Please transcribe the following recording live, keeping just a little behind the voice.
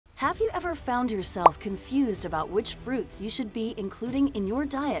Have you ever found yourself confused about which fruits you should be including in your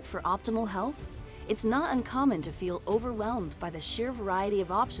diet for optimal health? It's not uncommon to feel overwhelmed by the sheer variety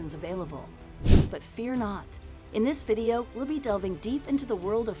of options available. But fear not. In this video, we'll be delving deep into the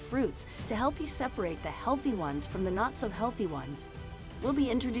world of fruits to help you separate the healthy ones from the not-so-healthy ones. We'll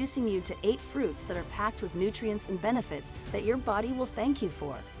be introducing you to 8 fruits that are packed with nutrients and benefits that your body will thank you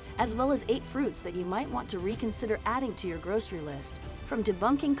for, as well as 8 fruits that you might want to reconsider adding to your grocery list. From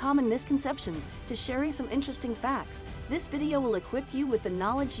debunking common misconceptions to sharing some interesting facts, this video will equip you with the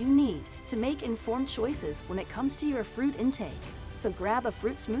knowledge you need to make informed choices when it comes to your fruit intake. So grab a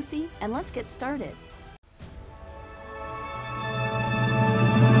fruit smoothie and let's get started.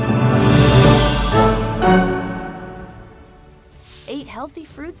 8 healthy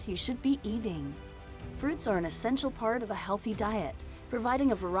fruits you should be eating. Fruits are an essential part of a healthy diet,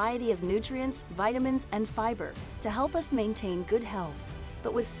 providing a variety of nutrients, vitamins, and fiber to help us maintain good health.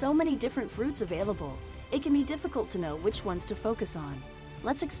 But with so many different fruits available, it can be difficult to know which ones to focus on.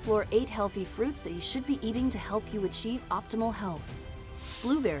 Let's explore 8 healthy fruits that you should be eating to help you achieve optimal health.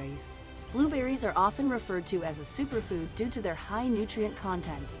 Blueberries. Blueberries are often referred to as a superfood due to their high nutrient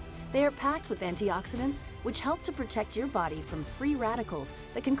content. They are packed with antioxidants, which help to protect your body from free radicals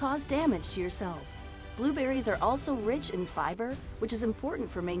that can cause damage to your cells. Blueberries are also rich in fiber, which is important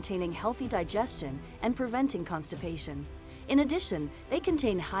for maintaining healthy digestion and preventing constipation. In addition, they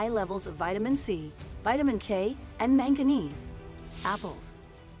contain high levels of vitamin C, vitamin K, and manganese. Apples.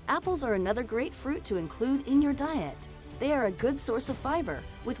 Apples are another great fruit to include in your diet. They are a good source of fiber,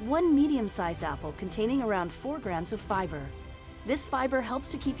 with one medium-sized apple containing around 4 grams of fiber. This fiber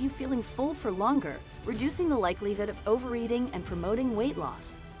helps to keep you feeling full for longer, reducing the likelihood of overeating and promoting weight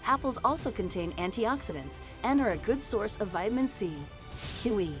loss. Apples also contain antioxidants and are a good source of vitamin C.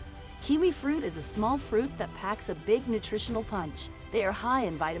 Kiwi. Kiwi fruit is a small fruit that packs a big nutritional punch. They are high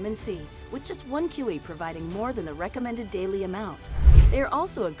in vitamin C, with just 1 kiwi providing more than the recommended daily amount. They are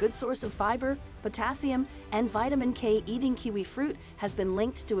also a good source of fiber, potassium, and vitamin K. Eating kiwi fruit has been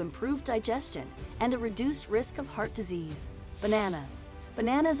linked to improved digestion and a reduced risk of heart disease. Bananas.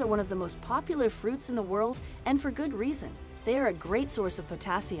 Bananas are one of the most popular fruits in the world, and for good reason. They are a great source of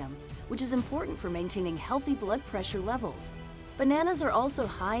potassium, which is important for maintaining healthy blood pressure levels. Bananas are also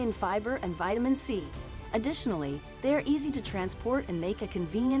high in fiber and vitamin C. Additionally, they are easy to transport and make a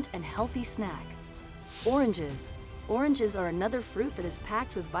convenient and healthy snack. Oranges. Oranges are another fruit that is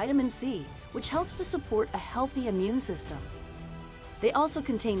packed with vitamin C, which helps to support a healthy immune system. They also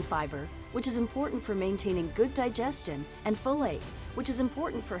contain fiber, which is important for maintaining good digestion, and folate, which is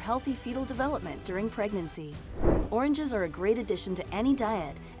important for healthy fetal development during pregnancy. Oranges are a great addition to any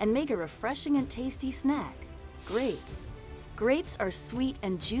diet and make a refreshing and tasty snack. Grapes. Grapes are sweet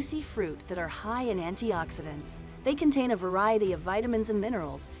and juicy fruit that are high in antioxidants. They contain a variety of vitamins and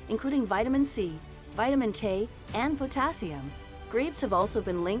minerals, including vitamin C, vitamin K, and potassium. Grapes have also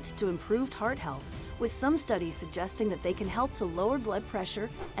been linked to improved heart health, with some studies suggesting that they can help to lower blood pressure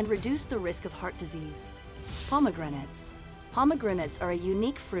and reduce the risk of heart disease. Pomegranates. Pomegranates are a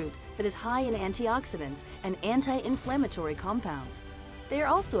unique fruit that is high in antioxidants and anti-inflammatory compounds. They are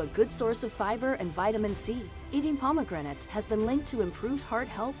also a good source of fiber and vitamin C. Eating pomegranates has been linked to improved heart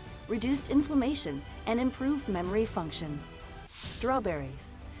health, reduced inflammation, and improved memory function.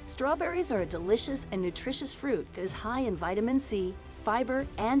 Strawberries. Strawberries are a delicious and nutritious fruit that is high in vitamin C, fiber,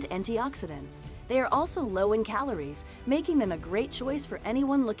 and antioxidants. They are also low in calories, making them a great choice for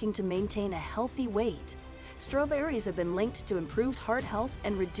anyone looking to maintain a healthy weight. Strawberries have been linked to improved heart health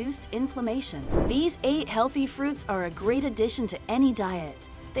and reduced inflammation. These 8 healthy fruits are a great addition to any diet.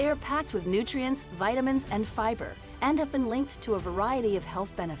 They are packed with nutrients, vitamins, and fiber, and have been linked to a variety of health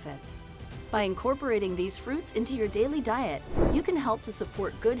benefits. By incorporating these fruits into your daily diet, you can help to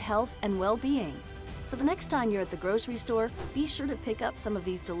support good health and well-being. So the next time you're at the grocery store, be sure to pick up some of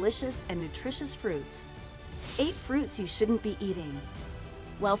these delicious and nutritious fruits. 8 fruits you shouldn't be eating.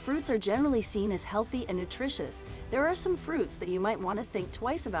 While fruits are generally seen as healthy and nutritious, there are some fruits that you might want to think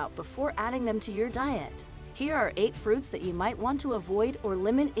twice about before adding them to your diet. Here are 8 fruits that you might want to avoid or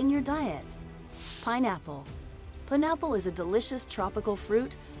limit in your diet. Pineapple. Pineapple is a delicious tropical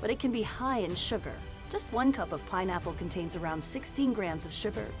fruit, but it can be high in sugar. Just 1 cup of pineapple contains around 16 grams of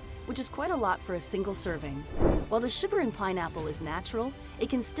sugar, which is quite a lot for a single serving. While the sugar in pineapple is natural, it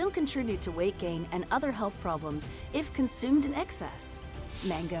can still contribute to weight gain and other health problems if consumed in excess.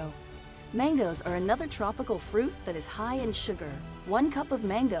 Mango. Mangoes are another tropical fruit that is high in sugar. 1 cup of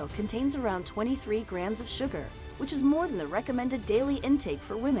mango contains around 23 grams of sugar, which is more than the recommended daily intake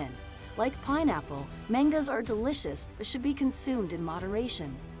for women. Like pineapple, mangoes are delicious but should be consumed in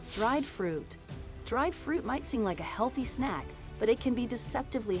moderation. Dried fruit. Dried fruit might seem like a healthy snack, but it can be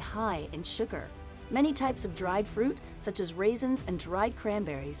deceptively high in sugar. Many types of dried fruit, such as raisins and dried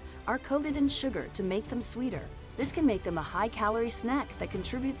cranberries, are coated in sugar to make them sweeter. This can make them a high-calorie snack that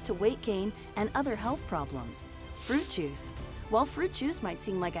contributes to weight gain and other health problems. Fruit juice. While fruit juice might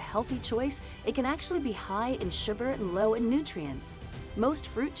seem like a healthy choice, it can actually be high in sugar and low in nutrients. Most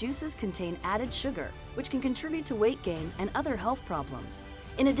fruit juices contain added sugar, which can contribute to weight gain and other health problems.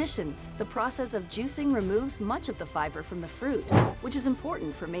 In addition, the process of juicing removes much of the fiber from the fruit, which is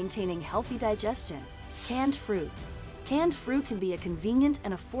important for maintaining healthy digestion. Canned fruit. Canned fruit can be a convenient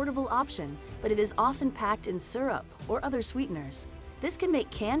and affordable option, but it is often packed in syrup or other sweeteners. This can make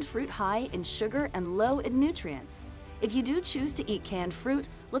canned fruit high in sugar and low in nutrients. If you do choose to eat canned fruit,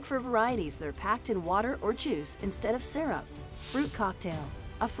 look for varieties that are packed in water or juice instead of syrup. Fruit cocktail.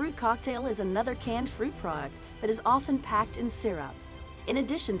 A fruit cocktail is another canned fruit product that is often packed in syrup. In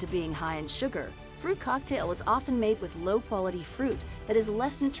addition to being high in sugar, fruit cocktail is often made with low-quality fruit that is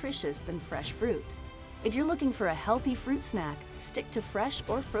less nutritious than fresh fruit. If you're looking for a healthy fruit snack, stick to fresh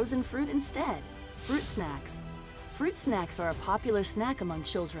or frozen fruit instead. Fruit snacks. Fruit snacks are a popular snack among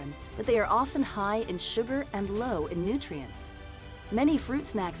children, but they are often high in sugar and low in nutrients. Many fruit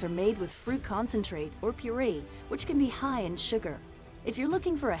snacks are made with fruit concentrate or puree, which can be high in sugar. If you're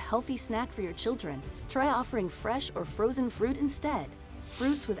looking for a healthy snack for your children, try offering fresh or frozen fruit instead.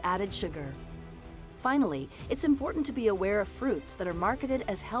 Fruits with added sugar. Finally, it's important to be aware of fruits that are marketed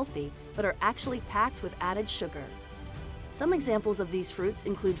as healthy but are actually packed with added sugar. Some examples of these fruits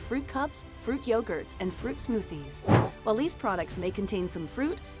include fruit cups, fruit yogurts, and fruit smoothies. While these products may contain some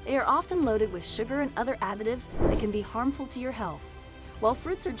fruit, they are often loaded with sugar and other additives that can be harmful to your health. While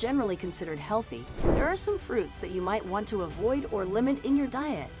fruits are generally considered healthy, there are some fruits that you might want to avoid or limit in your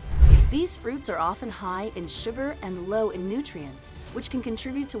diet. These fruits are often high in sugar and low in nutrients, which can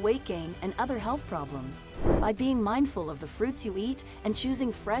contribute to weight gain and other health problems. By being mindful of the fruits you eat and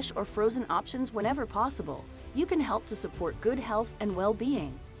choosing fresh or frozen options whenever possible, you can help to support good health and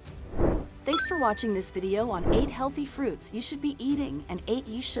well-being. Thanks for watching this video on 8 healthy fruits you should be eating and 8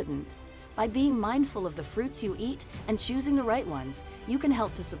 you shouldn't. By being mindful of the fruits you eat and choosing the right ones, you can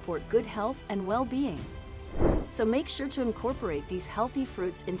help to support good health and well-being. So make sure to incorporate these healthy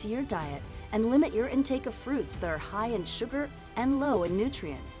fruits into your diet and limit your intake of fruits that are high in sugar and low in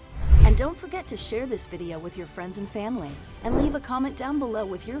nutrients. And don't forget to share this video with your friends and family and leave a comment down below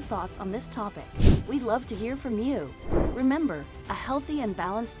with your thoughts on this topic. We'd love to hear from you. Remember, a healthy and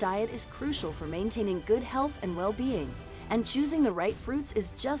balanced diet is crucial for maintaining good health and well-being, and choosing the right fruits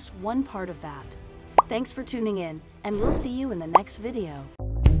is just one part of that. Thanks for tuning in, and we'll see you in the next video.